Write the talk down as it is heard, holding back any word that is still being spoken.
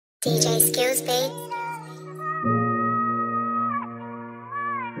ShakerBeat.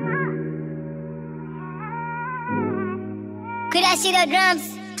 Could I see the drums?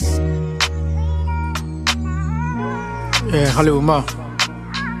 Yeah, hello ma.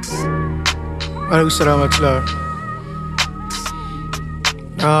 Alaikum salam atla.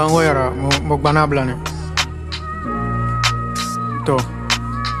 Ngoyara mo banabla ne. To.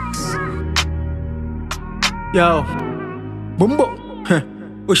 Yo. Bombo.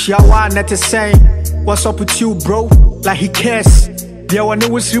 Oshiawa net is saying, what's up with you, bro? Like he cares. Yeah, when it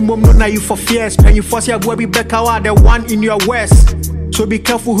was remove no now you for fears. Pen you force your boy be back out the one in your west. So be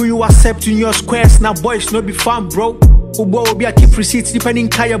careful who you accept in your squares. Now boys no be fun, bro. Ubo will be a keep receipts depending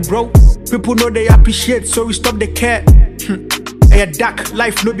kaya, bro. People know they appreciate, so we stop the care. Hey, dark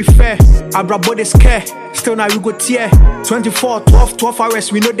life no be fair. Abra body scare. Still now we go tear. 24, 12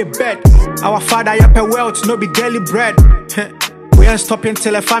 hours we know the bed. Our father yape wealth no be daily bread. We ain't stopping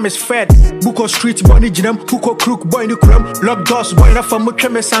till the farm is fed. Buko street, boy, need them. Buko crook, boy, in the crumb. Lock doors, boy, enough for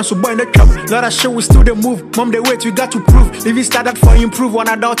me, sound, so boy, in the camp. Lot of shit, we still the move. Mom, the wait, we got to prove. If we started for improve, one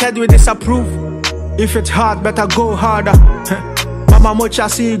adulted, we disapprove. If it's hard, better go harder. Mama, much I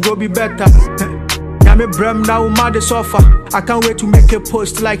see, go be better. Yeah, me brem now, mad the suffer. I can't wait to make a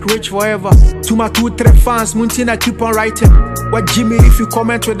post like rich forever. To my 2-3 fans, Muntina keep on writing. What Jimmy, if you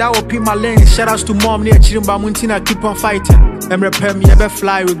comment without opening my lane. Shoutouts to mom near Chirimba, Muntina keep on fighting. Emre Pem, you ever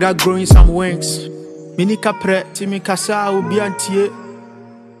fly without growing some wings. Mini capre, Timmy Casa, will be antie.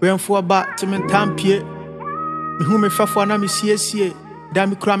 We am for back, Timmy Tampie. Me whom me fafo na me CSA.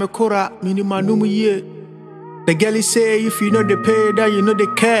 Dami krame kora, mini manumu ye. The girlie say, if you know the pay, then you know the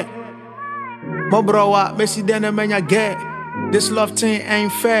care. My bro, Messi then a man get. This love thing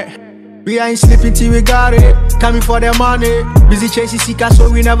ain't fair. We ain't sleeping till we got it. Coming for the money. Busy chasing seeker, so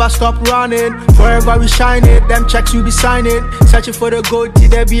we never stop running. Forever we shine it. Them checks we be signing. Searching for the gold till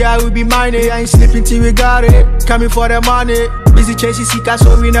the BI we be mining. We ain't sleeping till we got it. Coming for the money. Busy chasing seeker,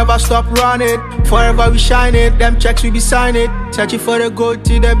 so we never stop running. Forever we shine it. Them checks we be signing. Searching for the gold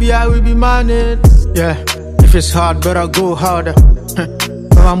till the BI we be mining. Yeah, if it's hard, better go harder.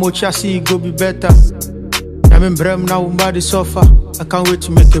 How much I see, go be better. I'm in Brem now, body suffer. I can't wait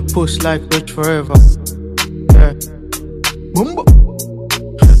to make a post like rich forever. Yeah. Bombo.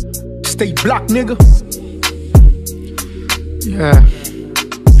 Stay black, nigga. Yeah.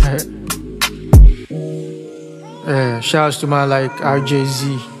 Shouts to my like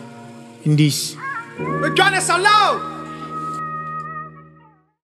RJZ in this. We're trying to so loud.